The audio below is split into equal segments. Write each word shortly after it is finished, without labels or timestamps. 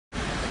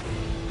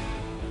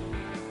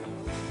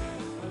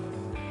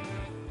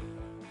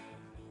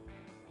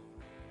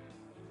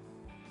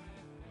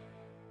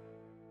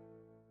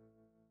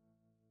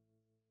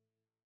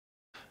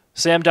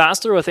Sam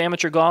Doster with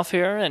Amateur Golf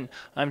here, and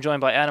I'm joined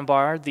by Adam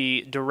Barr,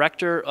 the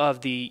director of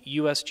the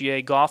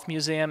USGA Golf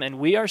Museum, and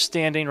we are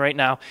standing right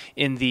now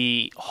in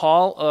the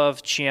Hall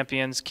of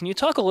Champions. Can you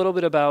talk a little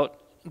bit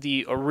about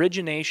the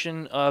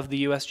origination of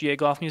the USGA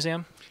Golf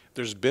Museum?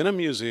 There's been a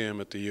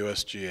museum at the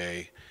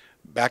USGA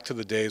back to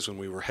the days when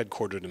we were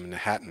headquartered in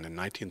Manhattan in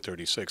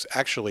 1936,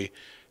 actually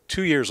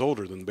 2 years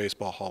older than the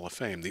Baseball Hall of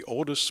Fame. The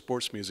oldest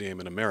sports museum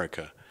in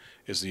America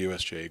is the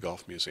USGA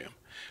Golf Museum.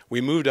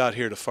 We moved out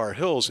here to Far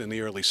Hills in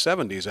the early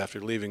 70s after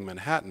leaving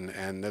Manhattan,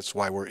 and that's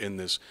why we're in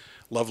this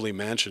lovely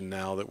mansion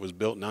now that was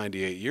built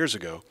 98 years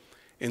ago.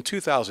 In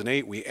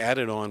 2008, we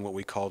added on what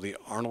we call the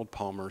Arnold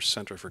Palmer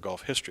Center for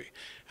Golf History,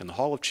 and the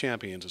Hall of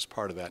Champions is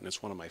part of that, and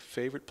it's one of my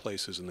favorite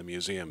places in the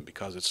museum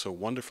because it's so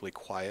wonderfully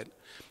quiet,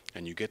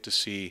 and you get to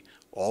see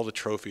all the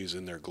trophies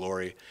in their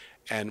glory.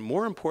 And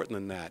more important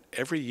than that,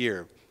 every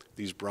year,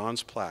 these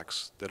bronze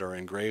plaques that are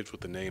engraved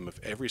with the name of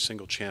every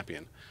single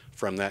champion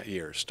from that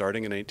year,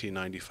 starting in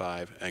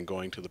 1895 and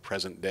going to the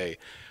present day,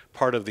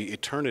 part of the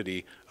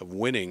eternity of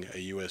winning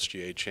a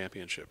USGA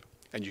championship.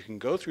 And you can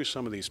go through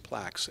some of these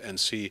plaques and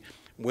see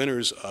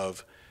winners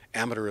of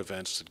amateur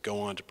events that go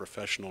on to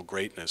professional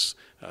greatness,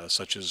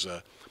 such as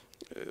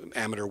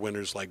amateur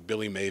winners like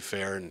Billy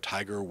Mayfair and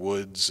Tiger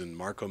Woods and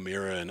Mark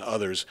O'Meara and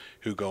others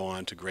who go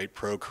on to great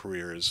pro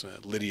careers.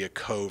 Lydia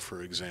Ko,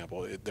 for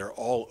example. They're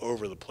all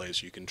over the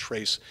place. You can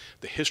trace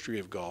the history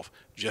of golf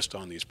just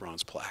on these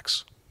bronze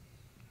plaques.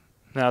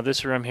 Now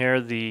this room here,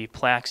 the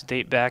plaques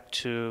date back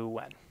to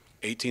when?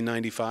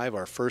 1895,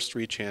 our first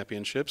three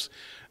championships,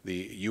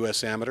 the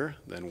U.S. Amateur,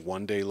 then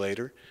 1 day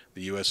later,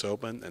 the U.S.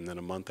 Open, and then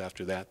a month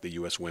after that, the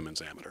U.S. Women's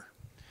Amateur.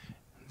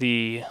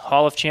 The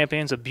Hall of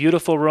Champions, a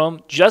beautiful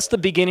room. Just the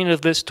beginning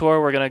of this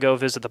tour, we're going to go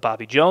visit the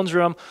Bobby Jones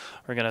room.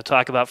 We're going to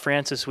talk about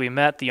Francis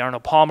Ouimet, the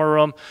Arnold Palmer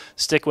room.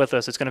 Stick with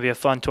us. It's going to be a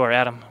fun tour.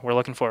 Adam, we're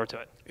looking forward to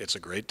it. It's a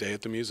great day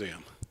at the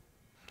museum.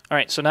 All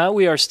right, so now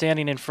we are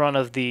standing in front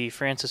of the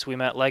Francis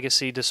Ouimet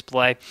Legacy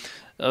display.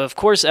 Of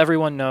course,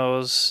 everyone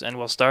knows, and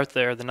we'll start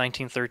there, the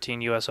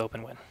 1913 U.S.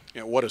 Open win.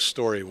 Yeah, what a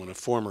story when a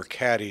former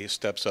caddy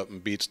steps up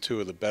and beats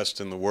two of the best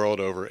in the world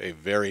over a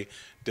very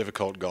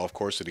difficult golf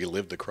course that he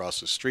lived across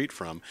the street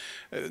from.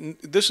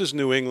 This is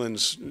New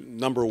England's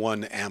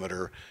 #1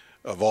 amateur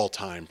of all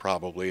time,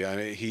 probably. I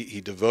mean, he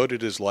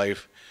devoted his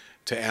life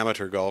to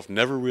amateur golf,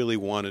 never really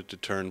wanted to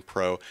turn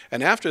pro.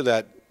 And after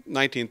that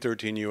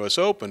 1913 U.S.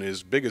 Open,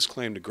 his biggest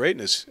claim to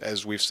greatness,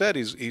 as we've said,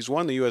 he's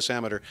won the U.S.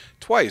 Amateur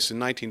twice, in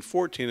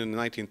 1914 and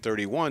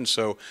 1931,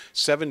 so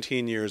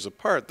 17 years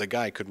apart, the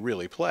guy could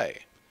really play.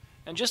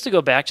 And just to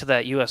go back to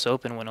that U.S.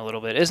 Open win a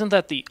little bit, isn't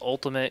that the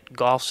ultimate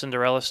golf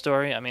Cinderella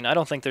story? I mean, I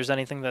don't think there's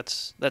anything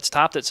that's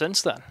topped it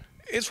since then.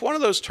 It's one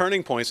of those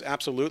turning points,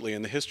 absolutely,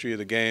 in the history of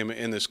the game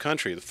in this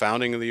country. The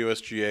founding of the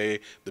USGA,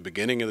 the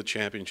beginning of the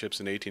championships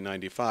in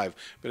 1895.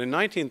 But in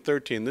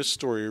 1913, this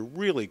story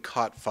really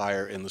caught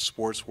fire in the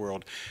sports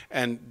world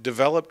and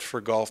developed for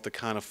golf the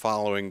kind of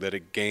following that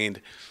it gained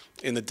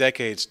in the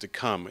decades to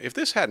come. If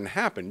this hadn't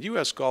happened,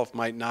 U.S. golf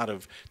might not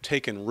have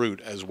taken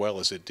root as well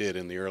as it did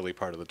in the early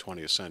part of the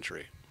 20th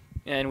century.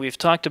 And we've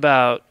talked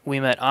about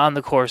Ouimet on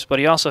the course, but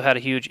he also had a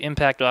huge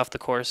impact off the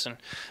course. And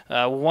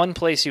one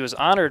place he was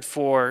honored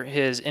for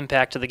his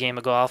impact to the game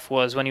of golf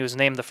was when he was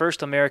named the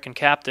first American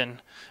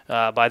captain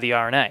by the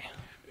R&A.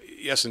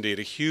 Yes, indeed.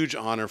 A huge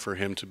honor for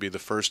him to be the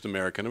first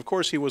American. Of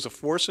course, he was a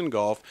force in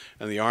golf,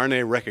 and the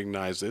R&A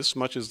recognized this,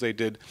 much as they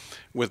did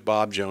with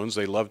Bob Jones.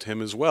 They loved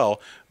him as well,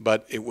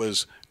 but it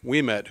was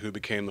Ouimet who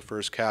became the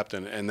first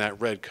captain, and that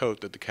red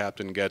coat that the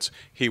captain gets,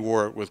 he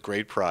wore it with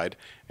great pride.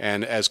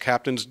 And as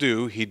captains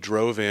do, he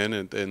drove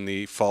in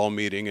the fall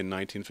meeting in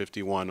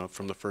 1951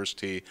 from the first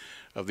tee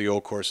of the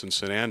old course in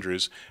St.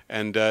 Andrews,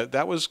 and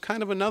that was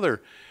kind of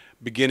another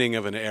beginning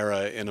of an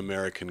era in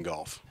American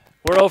golf.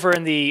 We're over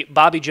in the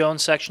Bobby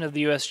Jones section of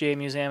the USGA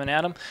Museum, and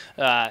Adam,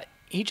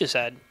 he just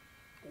had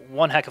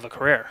one heck of a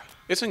career.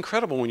 It's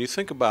incredible when you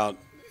think about,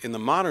 in the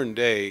modern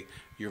day,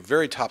 your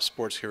very top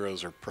sports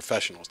heroes are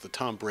professionals, the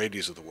Tom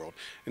Bradys of the world.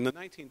 In the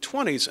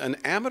 1920s, an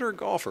amateur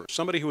golfer,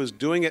 somebody who was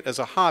doing it as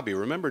a hobby.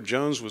 Remember,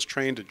 Jones was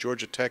trained at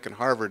Georgia Tech and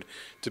Harvard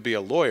to be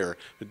a lawyer.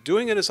 But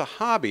doing it as a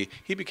hobby,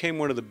 he became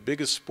one of the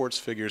biggest sports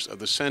figures of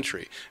the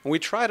century. And we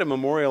try to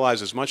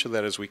memorialize as much of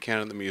that as we can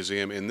at the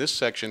museum in this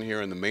section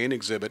here in the main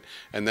exhibit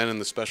and then in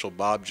the special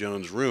Bob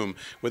Jones room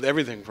with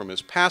everything from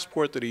his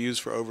passport that he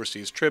used for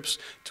overseas trips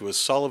to his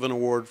Sullivan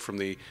Award from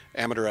the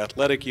Amateur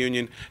Athletic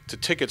Union to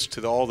tickets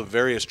to all the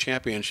various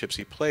championships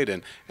he played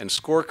in and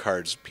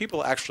scorecards.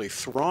 People actually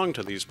throng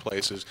to these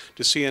places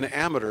to see an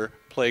amateur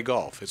play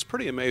golf. It's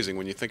pretty amazing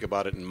when you think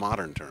about it in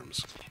modern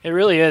terms. It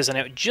really is, and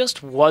it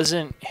just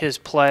wasn't his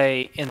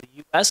play in the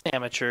U.S.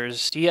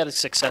 amateurs. He had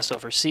success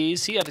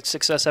overseas. He had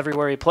success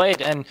everywhere he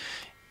played, and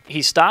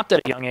he stopped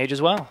at a young age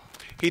as well.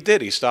 He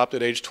did. He stopped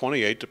at age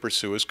 28 to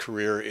pursue his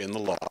career in the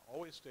law.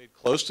 Always stayed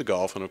close to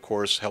golf and, of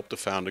course, helped to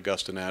found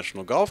Augusta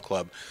National Golf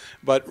Club.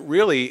 But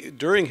really,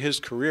 during his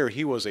career,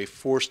 he was a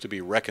force to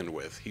be reckoned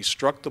with. He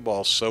struck the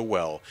ball so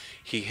well.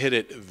 He hit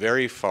it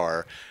very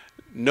far.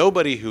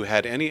 Nobody who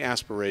had any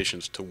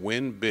aspirations to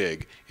win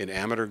big in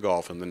amateur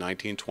golf in the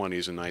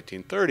 1920s and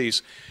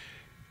 1930s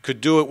could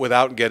do it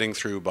without getting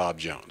through Bob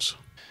Jones.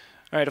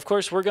 All right, of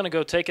course, we're going to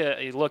go take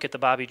a look at the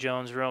Bobby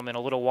Jones room in a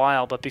little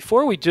while. But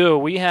before we do,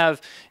 we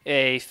have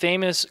a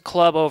famous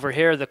club over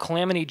here, the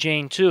Calamity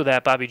Jane 2,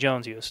 that Bobby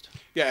Jones used.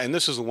 Yeah, and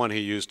this is the one he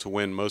used to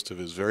win most of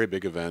his very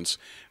big events.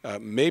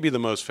 Maybe the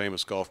most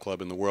famous golf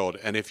club in the world.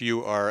 And if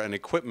you are an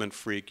equipment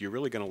freak, you're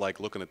really going to like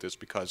looking at this,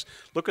 because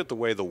look at the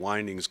way the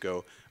windings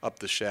go up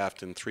the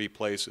shaft in 3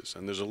 places.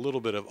 And there's a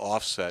little bit of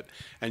offset.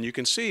 And you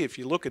can see, if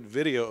you look at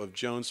video of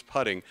Jones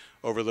putting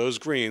over those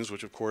greens,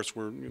 which of course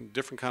were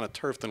different kind of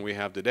turf than we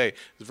have today,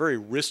 it's a very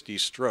wristy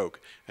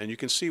stroke. And you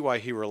can see why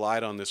he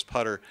relied on this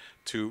putter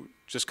to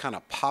just kind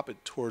of pop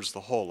it towards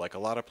the hole, like a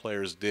lot of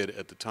players did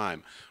at the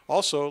time.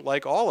 Also,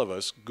 like all of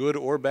us, good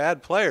or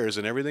bad players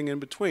and everything in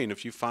between,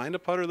 if you find a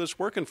putter that's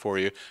working for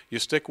you, you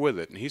stick with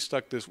it. And he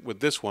stuck with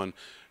this one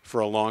for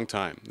a long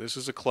time. This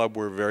is a club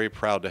we're very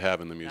proud to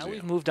have in the museum. Now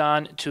we've moved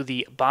on to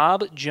the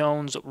Bob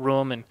Jones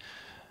room, and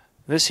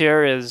this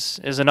here is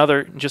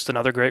just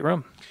another great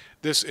room.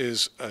 This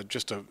is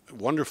just a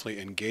wonderfully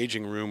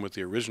engaging room with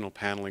the original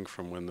paneling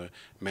from when the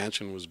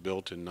mansion was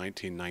built in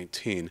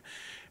 1919.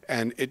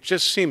 And it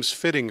just seems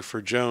fitting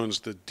for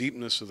Jones, the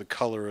deepness of the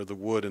color of the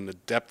wood and the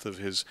depth of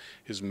his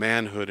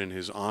manhood and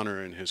his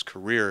honor and his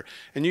career.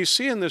 And you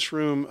see in this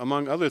room,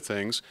 among other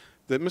things,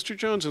 that Mr.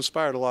 Jones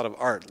inspired a lot of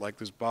art, like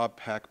this Bob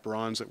Pack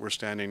bronze that we're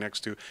standing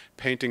next to,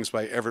 paintings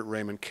by Everett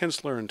Raymond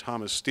Kinsler and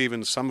Thomas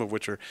Stevens, some of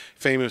which are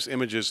famous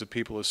images that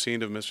people have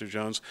seen of Mr.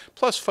 Jones,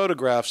 plus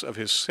photographs of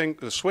his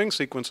swing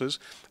sequences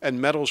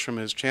and medals from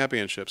his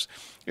championships.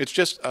 It's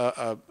just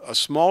a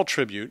small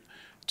tribute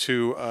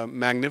to a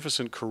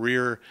magnificent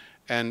career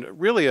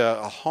and really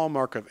a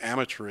hallmark of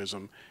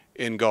amateurism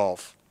in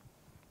golf.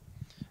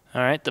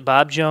 All right, the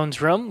Bob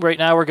Jones room. Right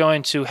now we're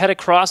going to head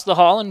across the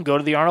hall and go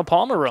to the Arnold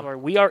Palmer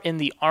room. We are in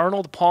the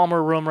Arnold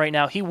Palmer room right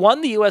now. He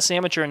won the U.S.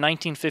 Amateur in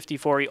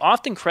 1954. He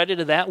often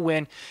credited that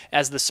win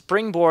as the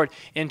springboard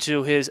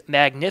into his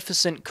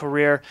magnificent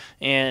career.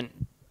 And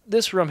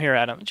this room here,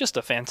 Adam, just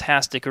a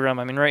fantastic room.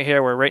 I mean, right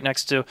here, we're right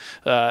next to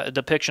a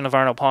depiction of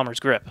Arnold Palmer's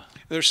grip.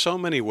 There's so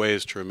many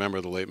ways to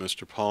remember the late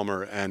Mr.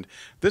 Palmer, and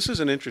this is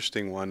an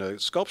interesting one. A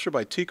sculpture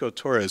by Tico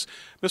Torres.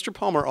 Mr.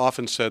 Palmer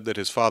often said that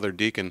his father,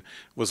 Deacon,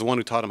 was the one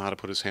who taught him how to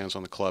put his hands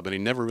on the club, and he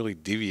never really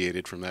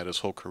deviated from that his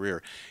whole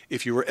career.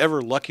 If you were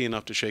ever lucky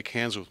enough to shake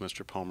hands with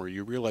Mr. Palmer,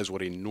 you realize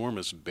what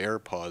enormous bear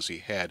paws he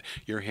had.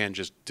 Your hand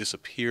just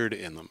disappeared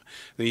in them.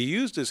 And he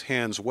used his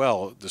hands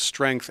well, the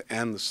strength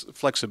and the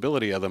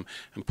flexibility of them,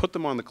 and put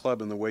them on the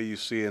club in the way you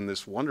see in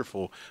this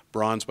wonderful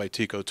bronze by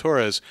Tico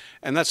Torres,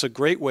 and that's a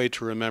great way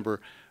to remember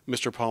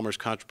Mr. Palmer's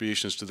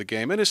contributions to the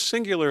game and his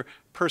singular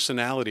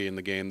personality in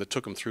the game that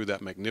took him through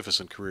that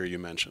magnificent career you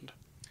mentioned.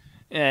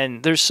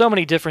 And there's so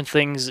many different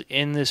things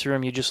in this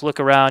room. You just look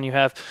around, you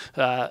have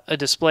a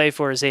display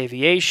for his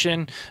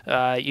aviation,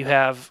 you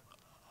have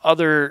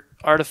other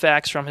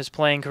artifacts from his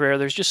playing career.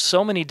 There's just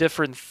so many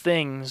different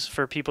things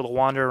for people to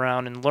wander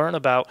around and learn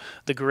about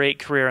the great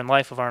career and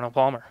life of Arnold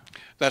Palmer.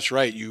 That's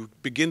right. You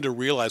begin to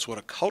realize what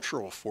a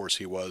cultural force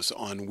he was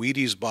on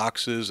Wheaties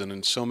boxes, and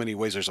in so many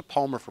ways. There's a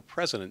Palmer for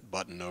President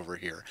button over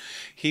here.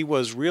 He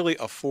was really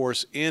a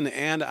force in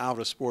and out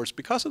of sports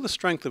because of the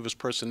strength of his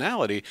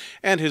personality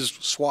and his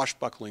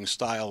swashbuckling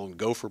style and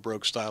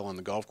go-for-broke style on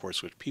the golf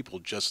course, which people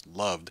just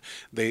loved.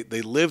 They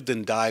lived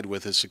and died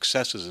with his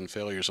successes and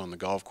failures on the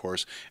golf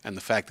course, and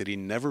the fact that he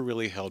never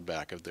really held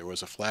back. If there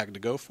was a flag to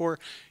go for,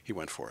 he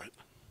went for it.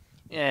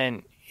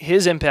 And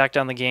his impact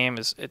on the game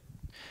is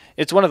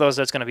it's one of those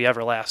that's going to be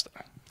everlasting.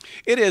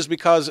 It is,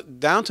 because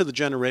down to the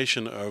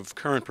generation of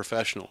current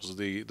professionals,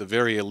 the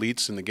very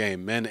elites in the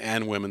game, men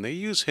and women, they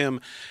use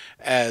him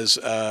as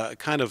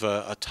kind of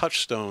a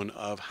touchstone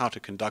of how to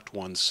conduct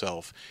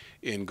oneself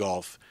in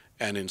golf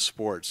and in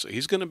sports.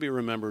 He's going to be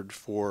remembered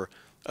for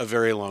a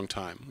very long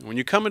time. When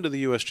you come into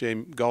the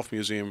USGA Golf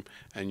Museum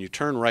and you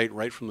turn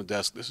right from the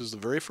desk, this is the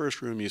very first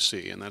room you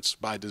see, and that's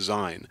by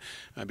design,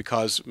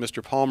 because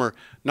Mr. Palmer,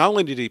 not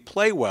only did he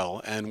play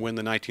well and win the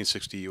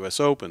 1960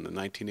 U.S. Open, the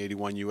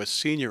 1981 U.S.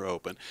 Senior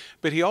Open,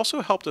 but he also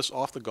helped us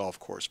off the golf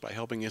course by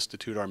helping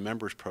institute our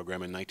members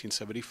program in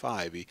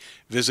 1975. He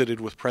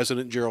visited with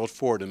President Gerald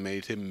Ford and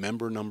made him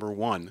member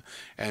 #1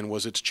 and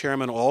was its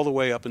chairman all the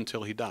way up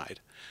until he died.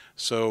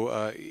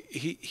 So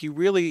he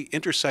really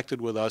intersected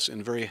with us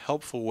in very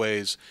helpful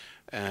ways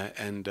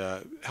and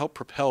helped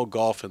propel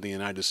golf in the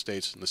United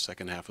States in the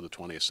second half of the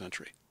 20th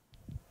century.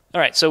 All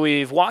right, so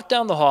we've walked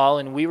down the hall,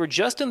 and we were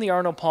just in the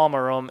Arnold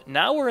Palmer room.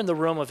 Now we're in the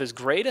room of his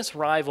greatest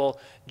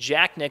rival,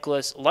 Jack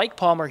Nicklaus. Like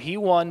Palmer, he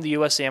won the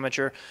U.S.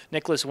 Amateur,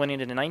 Nicklaus winning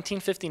it in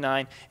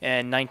 1959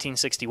 and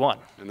 1961.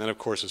 And then, of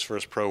course, his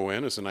first pro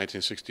win is the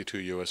 1962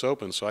 U.S.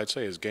 Open, so I'd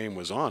say his game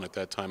was on at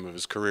that time of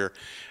his career,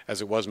 as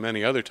it was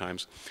many other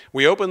times.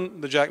 We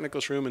opened the Jack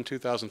Nicklaus room in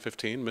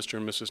 2015. Mr.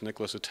 and Mrs.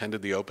 Nicklaus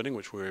attended the opening,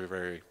 which we were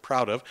very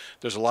proud of.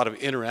 There's a lot of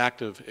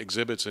interactive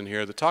exhibits in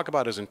here that talk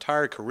about his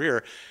entire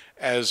career,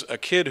 as a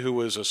kid who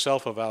was a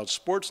self-avowed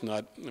sports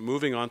nut,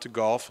 moving on to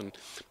golf and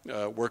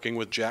working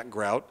with Jack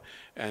Grout,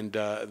 and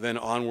then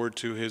onward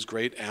to his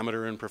great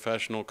amateur and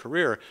professional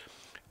career.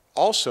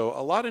 Also,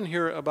 a lot in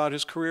here about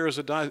his career as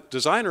a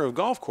designer of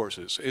golf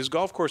courses. His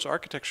golf course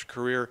architecture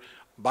career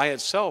by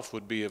itself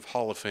would be of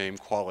Hall of Fame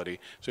quality.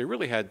 So he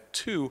really had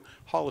two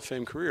Hall of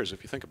Fame careers,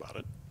 if you think about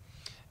it.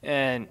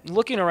 And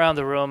looking around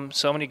the room,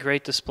 so many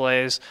great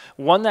displays.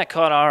 One that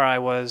caught our eye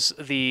was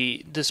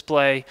the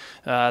display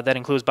that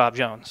includes Bob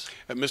Jones.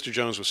 Mr.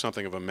 Jones was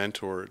something of a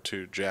mentor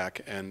to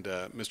Jack, and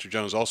Mr.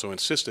 Jones also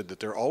insisted that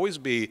there always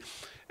be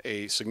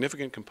a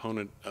significant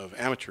component of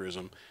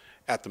amateurism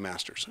at the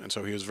Masters. And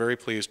so he was very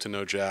pleased to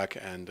know Jack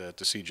and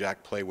to see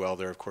Jack play well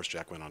there. Of course,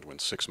 Jack went on to win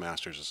 6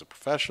 Masters as a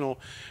professional,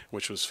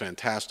 which was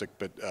fantastic.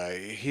 But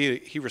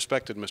he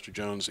respected Mr.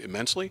 Jones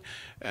immensely,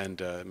 and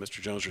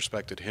Mr. Jones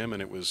respected him,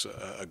 and it was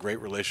a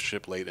great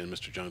relationship late in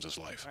Mr. Jones's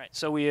life. All right,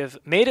 so we have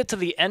made it to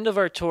the end of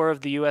our tour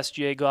of the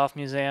USGA Golf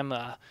Museum.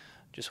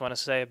 Just want to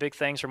say a big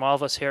thanks from all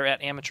of us here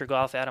at Amateur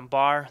Golf. Adam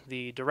Barr,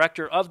 the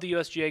director of the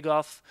USGA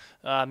Golf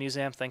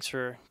Museum, thanks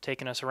for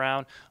taking us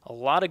around. A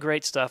lot of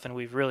great stuff, and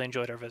we've really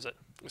enjoyed our visit.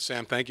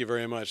 Sam, thank you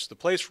very much. The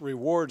place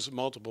rewards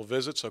multiple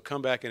visits, so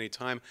come back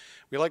anytime.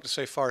 We like to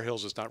say Far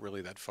Hills is not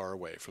really that far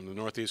away from the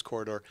Northeast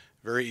Corridor.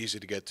 Very easy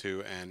to get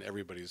to, and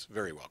everybody's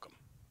very welcome.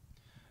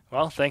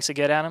 Well, thanks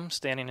again, Adam,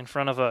 standing in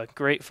front of a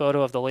great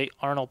photo of the late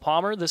Arnold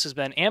Palmer. This has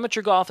been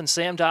Amateur Golf and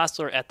Sam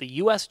Dostler at the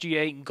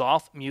USGA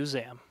Golf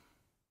Museum.